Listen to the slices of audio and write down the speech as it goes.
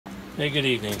Hey, good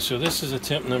evening. So this is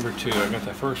attempt number 2. I got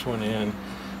the first one in,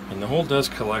 and the whole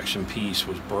dust collection piece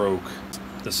was broke.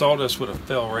 The sawdust would have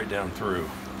fell right down through,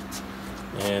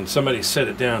 and somebody set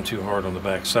it down too hard on the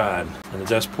back side, and the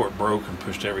dust port broke and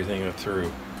pushed everything up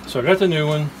through. So I got the new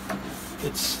one.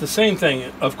 It's the same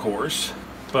thing, of course,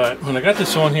 but when I got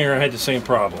this on here, I had the same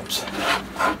problems.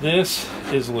 This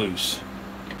is loose.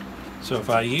 So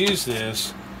if I use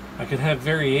this, I could have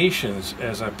variations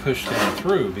as I push down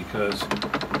through because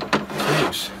it's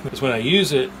loose. It's when I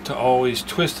use it to always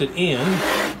twist it in,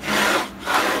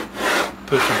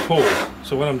 push and pull.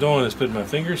 So what I'm doing is putting my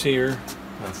fingers here,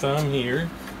 my thumb here,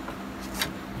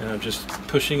 and I'm just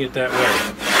pushing it that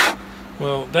way.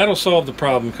 Well, that'll solve the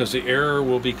problem because the error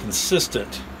will be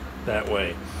consistent that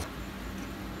way.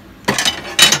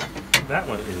 That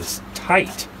one is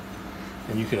tight,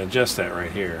 and you can adjust that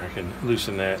right here. I can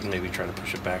loosen that and maybe try to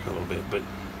push it back a little bit, but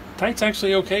tight's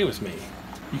actually okay with me.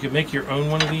 You could make your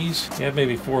own one of these. You have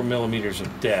maybe 4 millimeters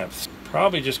of depth.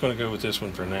 Probably just going to go with this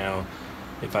one for now.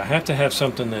 If I have to have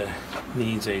something that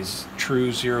needs a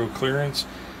true zero clearance,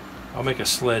 I'll make a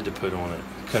sled to put on it.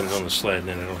 Cut it on the sled, and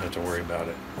then I don't have to worry about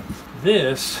it.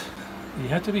 This, you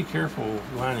have to be careful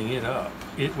lining it up.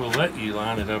 It will let you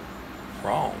line it up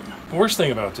wrong. The worst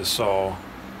thing about this saw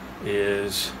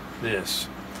is this.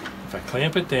 If I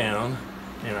clamp it down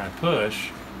and I push,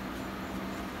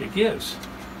 it gives.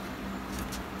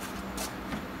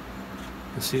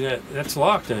 And see that's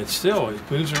locked, and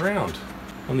it moves around.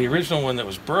 On the original one that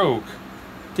was broke,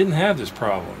 didn't have this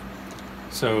problem.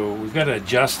 So we've got to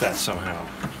adjust that somehow.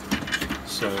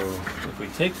 So if we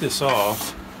take this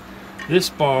off, this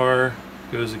bar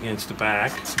goes against the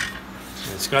back,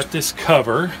 and it's got this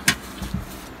cover.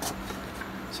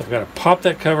 So I've got to pop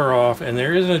that cover off, and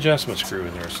there is an adjustment screw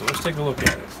in there. So let's take a look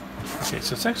at it. Okay,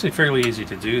 so it's actually fairly easy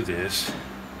to do this.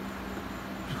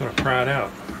 I'm just going to pry it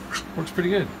out. Works pretty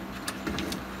good.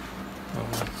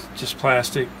 It's just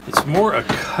plastic. It's more a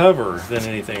cover than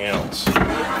anything else.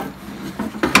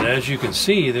 And as you can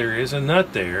see, there is a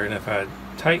nut there, and if I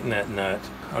tighten that nut,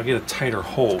 I'll get a tighter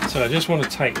hold. So I just want to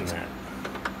tighten that.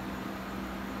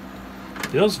 It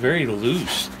feels very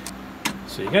loose.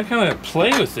 So you got to kind of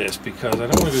play with this because I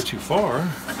don't want to go too far.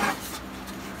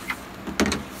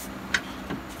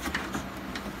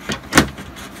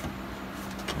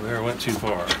 Well, there I went too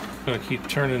far. I'm going to keep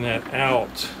turning that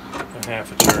out a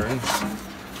half a turn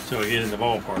until we get in the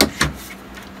ballpark.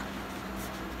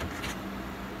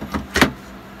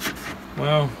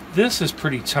 Well, this is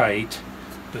pretty tight,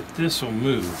 but this will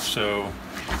move, so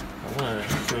I want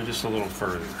to go just a little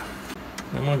further.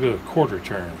 I'm going to go a quarter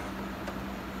turn.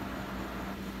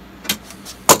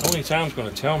 Only time's going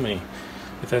to tell me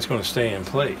if that's going to stay in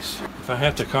place. If I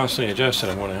have to constantly adjust it,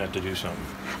 I'm going to have to do something.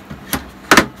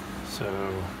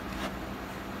 So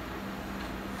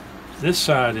this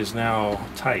side is now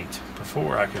tight.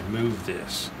 Before I could move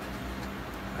this.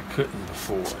 I couldn't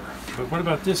before. But what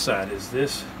about this side? Is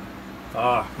this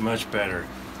much better?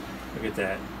 Look at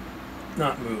that.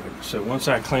 Not moving. So once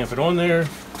I clamp it on there,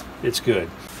 it's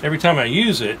good. Every time I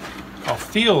use it, I'll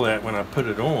feel that when I put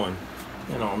it on,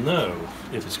 and I'll know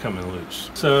if it's coming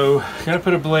loose. So, gotta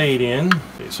put a blade in.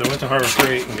 Okay, so I went to Harbor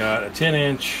Freight and got a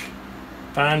 10-inch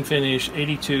fine finish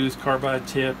 80 tooth carbide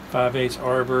tip, 5/8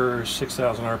 arbor,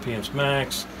 6,000 RPMs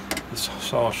max. This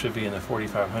saw should be in the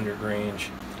 4,500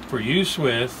 range. For use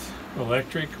with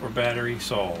electric or battery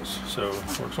saws. So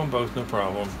it works on both, no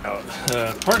problem.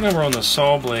 Part number on the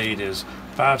saw blade is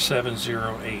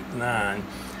 57089.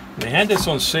 And they had this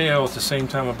on sale at the same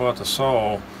time I bought the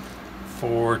saw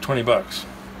for 20 bucks.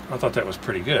 I thought that was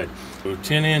pretty good. So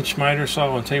 10-inch miter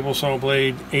saw and table saw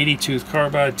blade, 80 tooth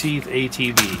carbide teeth,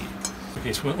 ATV.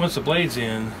 Okay, so once the blade's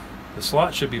in, the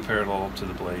slot should be parallel to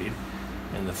the blade,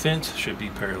 and the fence should be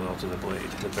parallel to the blade.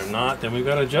 If they're not, then we've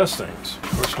got to adjust things.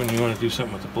 Of course, when you want to do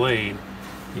something with the blade,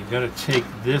 you've got to take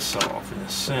this off in the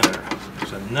center.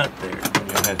 There's a nut there, and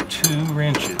you'll have 2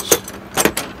 wrenches.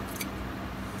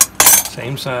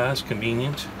 Same size,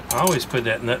 convenient. I always put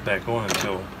that nut back on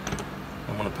until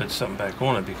I want to put something back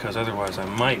on it, because otherwise I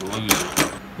might lose it.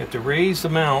 You have to raise the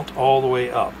mount all the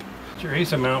way up. You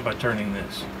raise the mount by turning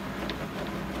this.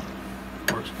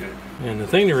 Works good. And the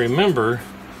thing to remember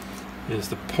is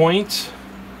the point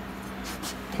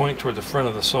toward the front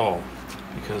of the saw,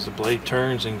 because the blade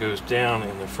turns and goes down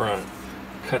in the front,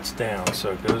 cuts down.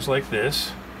 So it goes like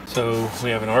this. So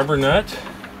we have an arbor nut.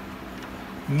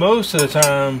 Most of the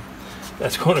time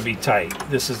that's going to be tight.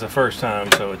 This is the first time,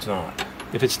 so it's not.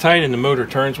 If it's tight and the motor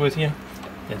turns with you,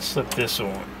 then slip this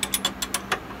on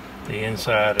the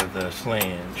inside of the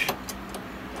flange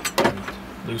and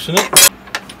loosen it.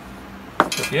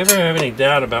 So if you ever have any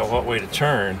doubt about what way to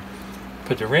turn,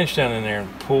 put the wrench down in there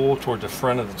and pull toward the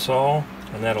front of the saw,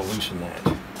 and that'll loosen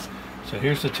that. So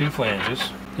here's the two flanges.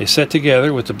 They set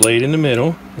together with the blade in the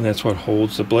middle, and that's what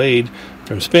holds the blade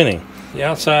from spinning. The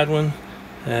outside one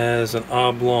has an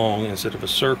oblong instead of a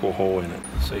circle hole in it.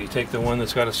 So you take the one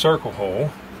that's got a circle hole,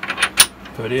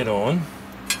 put it on,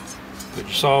 put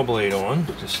your saw blade on,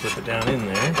 just slip it down in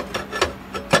there.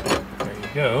 There you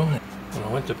go. When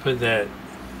I went to put that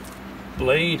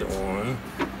blade on,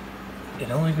 it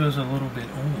only goes a little bit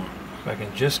on. If I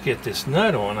can just get this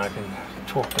nut on, I can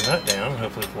torque the nut down and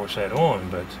hopefully force that on,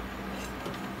 but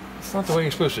it's not the way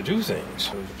you're supposed to do things.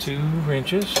 So 2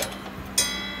 wrenches,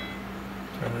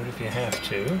 turn it if you have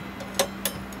to,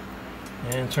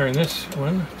 and turn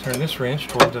this wrench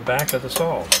toward the back of the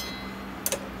saw.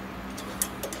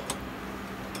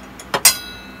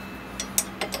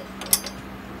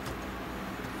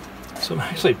 So I'm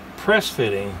actually press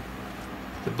fitting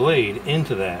the blade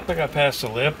into that. I got past the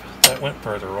lip, that went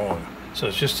further on. So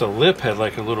it's just the lip had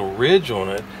like a little ridge on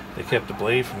it that kept the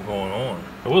blade from going on.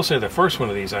 I will say the first one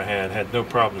of these I had no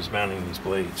problems mounting these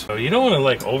blades. So you don't want to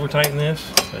like over tighten this,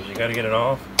 because you got to get it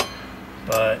off.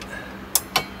 But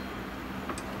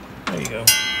there you go.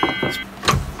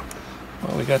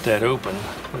 Well, we got that open.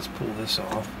 Let's pull this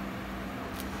off.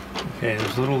 Okay,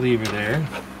 there's a little lever there.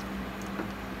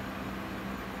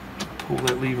 Pull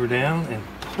that lever down and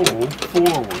pull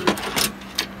forward.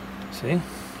 See?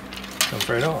 Comes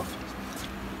right off.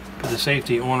 Put the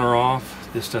safety on or off,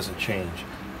 this doesn't change.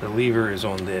 The lever is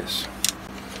on this.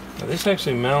 Now this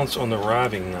actually mounts on the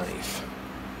riving knife.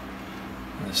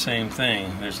 And the same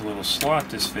thing, there's a little slot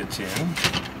this fits in.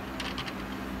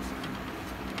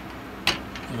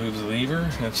 Move the lever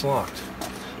and it's locked.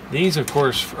 These of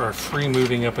course are free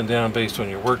moving up and down based on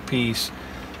your workpiece.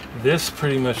 This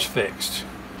pretty much fixed.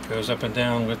 Goes up and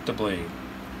down with the blade.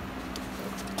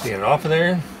 Get it off of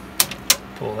there,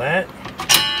 pull that.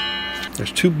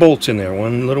 There's 2 bolts in there,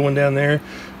 one little one down there,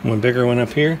 one bigger one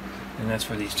up here, and that's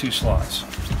for these 2 slots.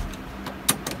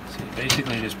 So you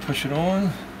basically just push it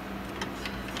on.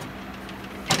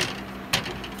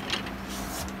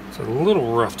 It's a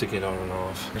little rough to get on and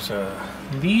off. There's a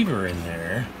lever in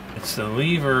there. It's the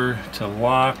lever to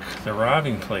lock the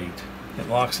riving plate. It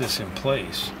locks this in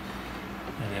place.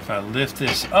 And if I lift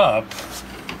this up,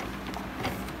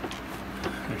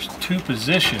 there's 2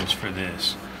 positions for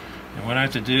this. And what I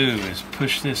have to do is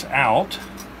push this out,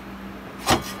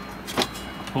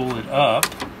 pull it up,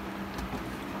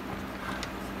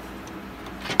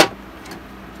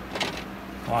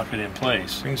 lock it in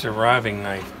place. Brings the riving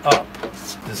knife up.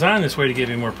 Designed this way to give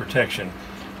you more protection.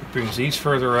 It brings these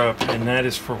further up, and that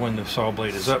is for when the saw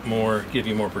blade is up more, give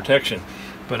you more protection.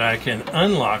 But I can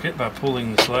unlock it by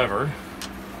pulling this lever,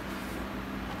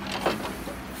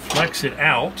 flex it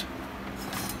out,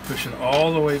 push it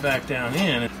all the way back down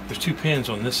in. There's 2 pins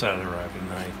on this side of the riving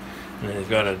knife, and they've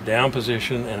got a down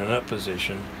position and an up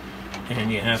position,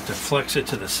 and you have to flex it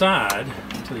to the side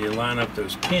until you line up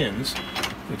those pins,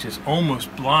 which is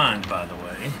almost blind, by the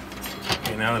way.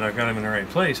 Okay, now that I've got them in the right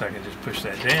place, I can just push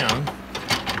that down.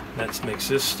 That makes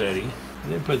this steady. I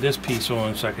didn't put this piece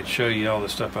on so I could show you all the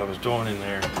stuff I was doing in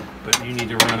there, but you need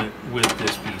to run it with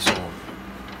this piece on.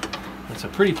 It's a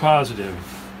pretty positive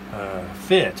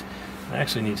fit. I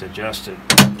actually need to adjust it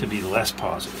to be less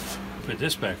positive. Put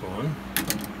this back on.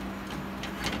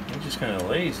 It just kind of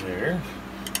lays there.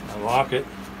 I lock it,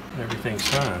 and everything's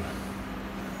fine.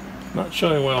 Not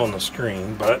showing well on the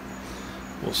screen, but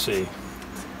we'll see.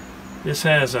 This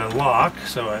has a lock,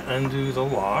 so I undo the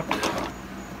lock,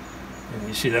 and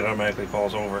you see that automatically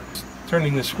falls over.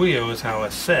 Turning this wheel is how I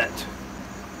set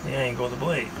the angle of the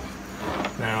blade.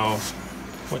 Now,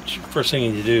 first thing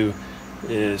you need to do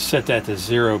is set that to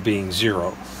 0 being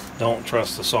 0. Don't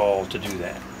trust the saw to do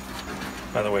that.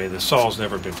 By the way, the saw's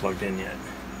never been plugged in yet.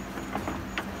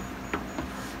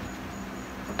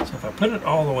 So if I put it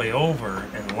all the way over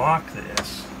and lock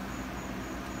this,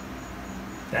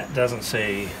 that doesn't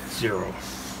say 0.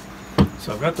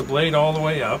 So I've got the blade all the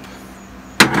way up.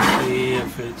 See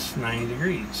if it's 90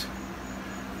 degrees.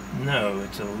 No,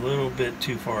 it's a little bit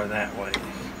too far that way.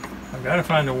 I've got to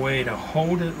find a way to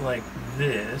hold it like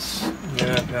this, and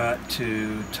then I've got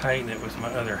to tighten it with my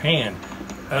other hand.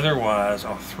 Otherwise,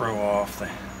 I'll throw off the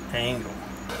angle.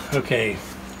 Okay,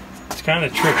 it's kind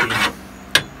of tricky.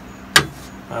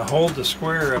 I hold the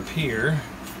square up here,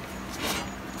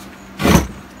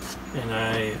 and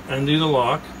I undo the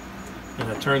lock, and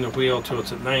I turn the wheel till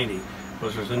it's at 90.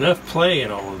 Because there's enough play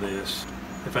in all of this.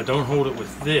 If I don't hold it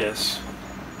with this,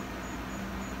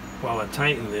 while I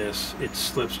tighten this, it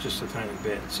slips just a tiny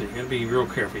bit. So you're going to be real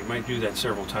careful. You might do that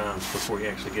several times before you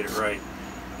actually get it right.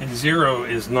 And 0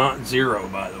 is not 0,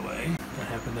 by the way. I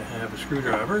happen to have have a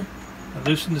screwdriver. I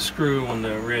loosen the screw on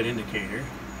the red indicator,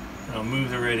 and I'll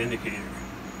move the red indicator.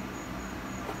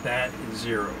 That is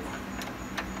 0.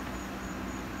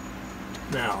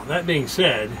 Now, that being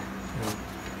said,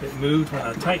 it moved when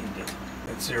I tightened it.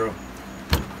 That's 0.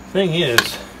 Thing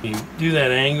is, you do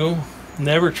that angle,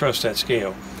 never trust that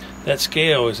scale. That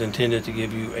scale is intended to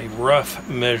give you a rough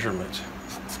measurement.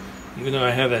 Even though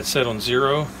I have that set on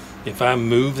 0, if I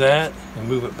move that and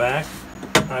move it back,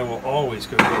 I will always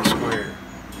go get square.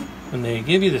 When they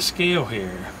give you the scale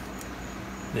here,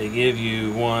 they give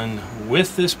you one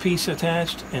with this piece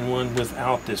attached and one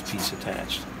without this piece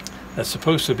attached. That's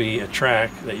supposed to be a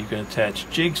track that you can attach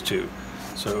jigs to,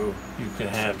 so you can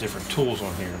have different tools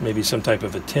on here, maybe some type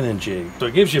of a tenon jig. So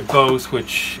it gives you both,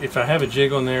 which if I have a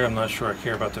jig on there, I'm not sure I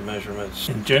care about the measurements.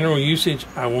 In general usage,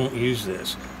 I won't use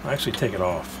this. I'll actually take it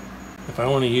off. If I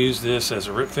want to use this as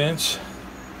a rip fence,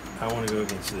 I want to go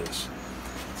against this.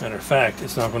 Matter of fact,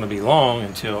 it's not going to be long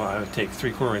until I take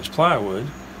 3/4 inch plywood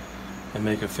and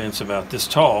make a fence about this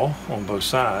tall on both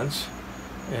sides,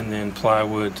 and then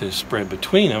plywood to spread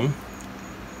between them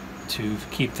to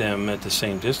keep them at the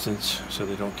same distance so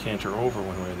they don't canter over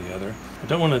one way or the other. I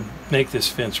don't want to make this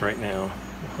fence right now.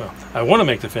 Well, I want to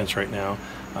make the fence right now.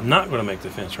 I'm not going to make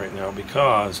the fence right now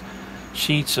because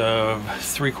sheets of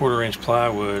 3/4 inch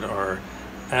plywood are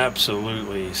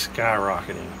absolutely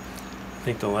skyrocketing. I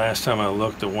think the last time I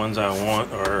looked, the ones I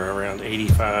want are around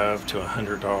 $85 to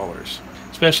 $100.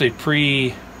 Especially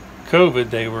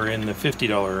pre-COVID, they were in the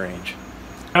 $50 range.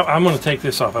 I'm going to take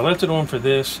this off. I left it on for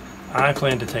this. I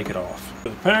plan to take it off.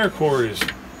 The paracord is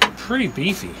pretty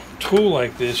beefy. A tool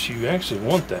like this, you actually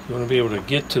want that. You want to be able to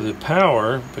get to the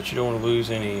power, but you don't want to lose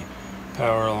any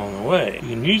power along the way. You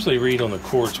can usually read on the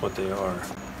cords what they are.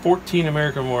 14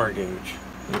 American wire gauge.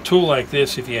 A tool like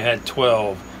this, if you had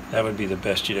 12, that would be the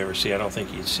best you'd ever see. I don't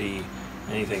think you'd see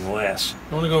anything less.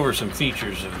 I want to go over some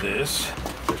features of this.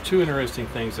 There's two interesting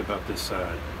things about this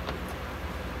side.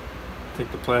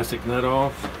 Take the plastic nut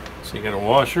off. So you got a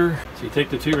washer. So you take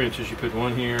the 2 wrenches, you put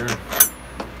one here,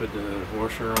 put the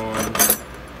washer on,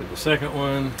 put the second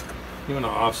one. You want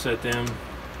to offset them.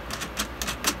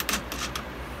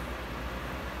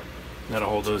 That'll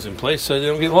hold those in place so they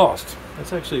don't get lost.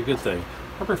 That's actually a good thing.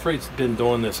 Harbor Freight's been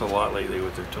doing this a lot lately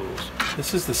with their tools.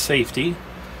 This is the safety,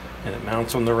 and it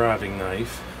mounts on the riving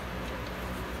knife.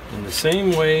 In the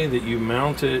same way that you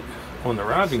mount it on the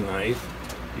riving knife,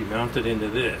 you mount it into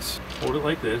this. Hold it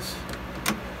like this,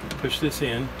 push this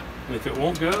in, and if it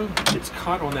won't go, it's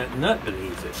caught on that nut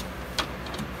beneath it.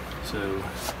 So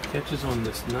it catches on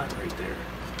this nut right there.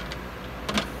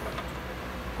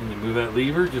 And you move that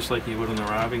lever just like you would on the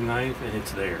riving knife, and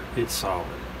it's there. It's solid.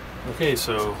 Okay,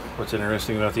 so what's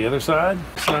interesting about the other side?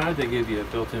 They give you a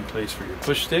built-in place for your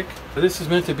push stick. But this is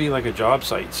meant to be like a job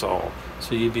site saw,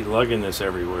 so you'd be lugging this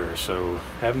everywhere. So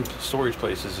having storage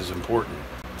places is important.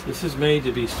 This is made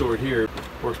to be stored here.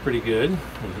 Works pretty good.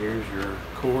 And here's your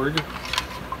cord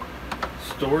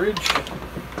storage.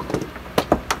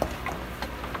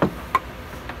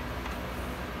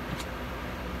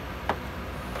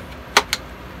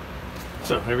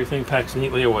 So everything packs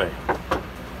neatly away.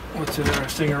 What's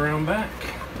interesting around back?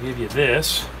 I'll give you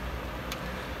this,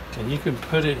 and you can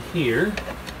put it here,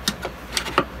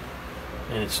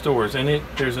 and it stores. And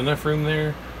there's enough room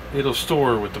there. It'll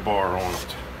store with the bar on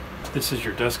it. This is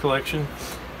your dust collection,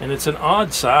 and it's an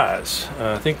odd size.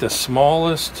 I think the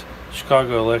smallest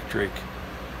Chicago Electric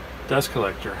dust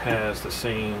collector has the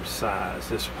same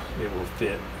size. It will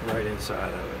fit right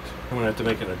inside of it. I'm gonna have to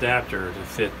make an adapter to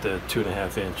fit the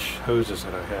 2.5 inch hoses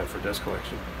that I have for dust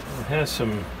collection. It has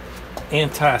some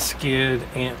anti-skid,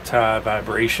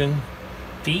 anti-vibration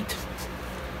feet,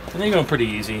 and they go pretty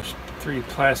easy. 3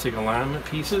 plastic alignment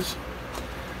pieces.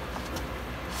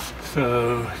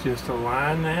 So just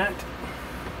align that,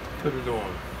 put it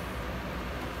on.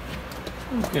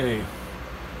 Okay,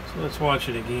 so let's watch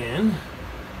it again.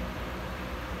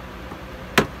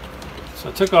 So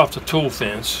I took off the tool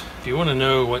fence. If you want to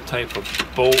know what type of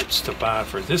bolts to buy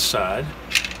for this side,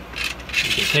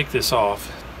 you can take this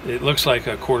off. It looks like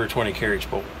a 1/4 20 carriage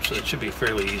bolt, so it should be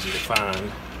fairly easy to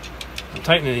find. I'm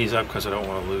tightening these up because I don't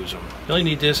want to lose them. You only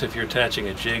need this if you're attaching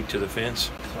a jig to the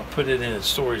fence. So I'll put it in its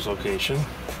storage location.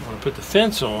 I want to put the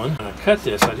fence on. When I cut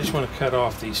this, I just want to cut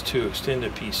off these 2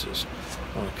 extended pieces.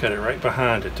 I want to cut it right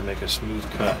behind it to make a smooth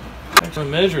cut. I'm going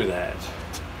to measure that.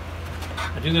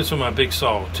 I do this with my big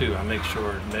saw too. I make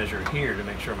sure to measure here to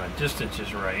make sure my distance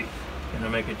is right, and I'll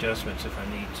make adjustments if I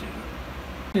need to.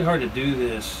 It's really hard to do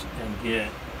this and get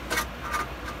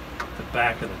the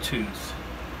back of the tooth.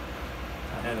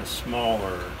 I had a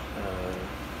smaller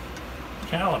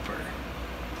caliper.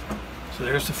 So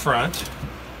there's the front.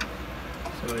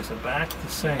 So is the back the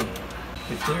same?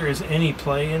 If there is any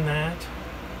play in that,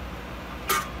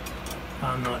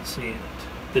 I'm not seeing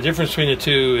it. The difference between the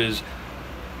two is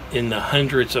in the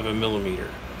hundredths of a millimeter.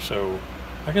 So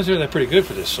I consider that pretty good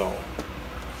for this saw.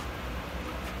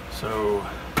 So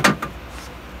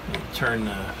turn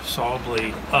the saw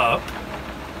blade up.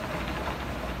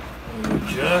 And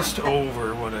just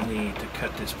over what I need to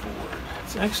cut this board.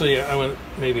 It's actually, I went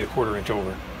maybe a 1/4 inch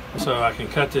over. So I can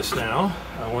cut this now.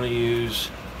 I want to use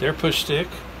their push stick.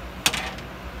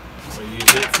 I'll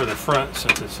use it for the front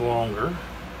since it's longer.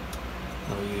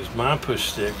 I'll use my push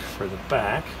stick for the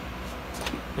back.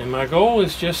 And my goal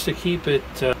is just to keep it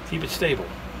stable.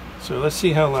 So let's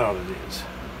see how loud it is.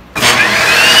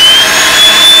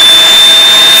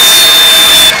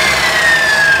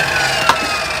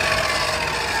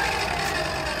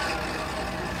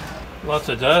 Lots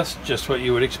of dust, just what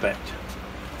you would expect.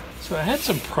 So I had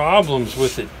some problems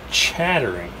with it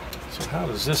chattering. So how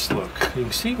does this look? You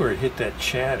can see where it hit that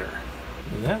chatter.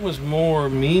 And that was more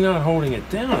me not holding it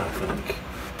down, I think.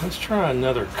 Let's try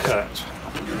another cut.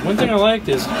 One thing I liked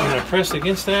is when I pressed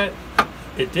against that,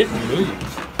 it didn't move.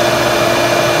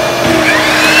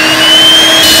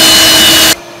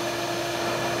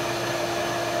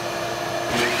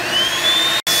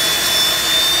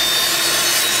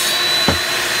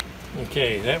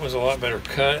 Okay, that was a lot better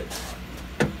cut.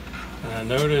 And I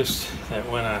noticed that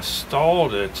when I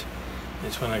stalled it,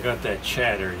 it's when I got that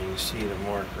chatter. You can see the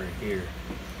mark right here.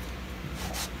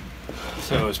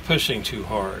 So I was pushing too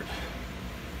hard.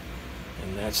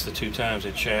 And that's the 2 times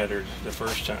it chattered the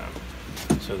first time.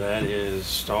 So that is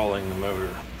stalling the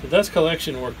motor. The dust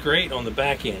collection worked great on the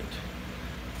back end,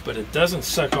 but it doesn't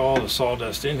suck all the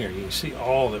sawdust in here. You can see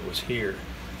all that was here.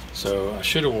 So I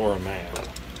should have wore a mask.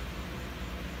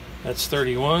 That's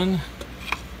 31,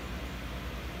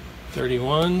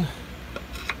 31,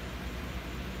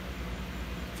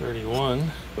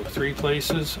 31. 3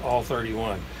 places, all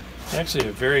 31. Actually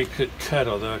a very good cut,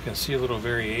 although I can see a little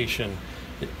variation.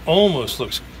 It almost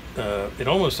looks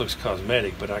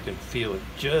cosmetic, but I can feel it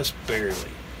just barely.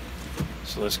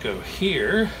 So let's go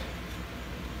here.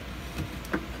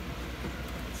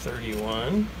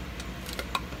 31.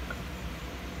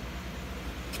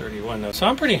 31 now. So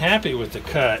I'm pretty happy with the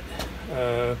cut.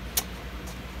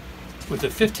 With the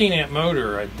 15 amp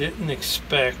motor, I didn't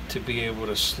expect to be able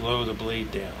to slow the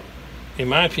blade down. In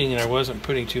my opinion, I wasn't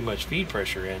putting too much feed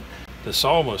pressure in. The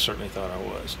saw most certainly thought I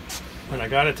was. When I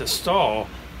got it to stall,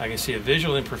 I can see a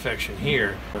visual imperfection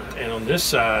here, and on this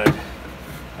side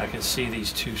I can see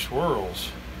these 2 swirls,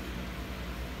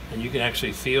 and you can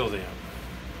actually feel them.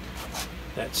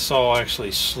 That saw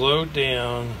actually slowed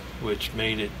down, which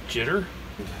made it jitter.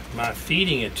 My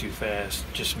feeding it too fast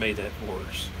just made that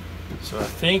worse. So I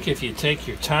think if you take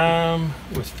your time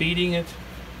with feeding it,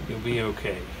 you'll be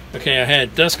okay. Okay, I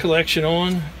had dust collection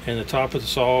on, and the top of the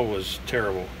saw was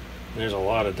terrible. There's a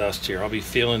lot of dust here. I'll be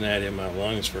feeling that in my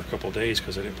lungs for a couple of days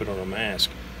because I didn't put on a mask.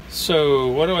 So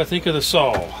what do I think of the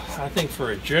saw? I think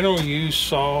for a general use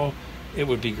saw, it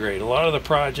would be great. A lot of the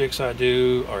projects I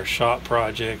do are shop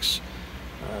projects.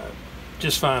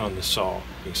 Just fine on this saw.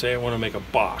 You can say I want to make a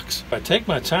box. If I take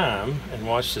my time and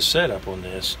watch the setup on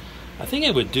this, I think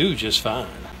it would do just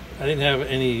fine. I didn't have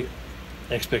any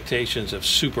expectations of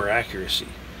super accuracy,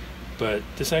 but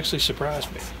this actually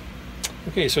surprised me.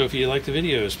 Okay, so if you like the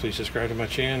videos, please subscribe to my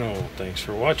channel. Thanks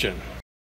for watching.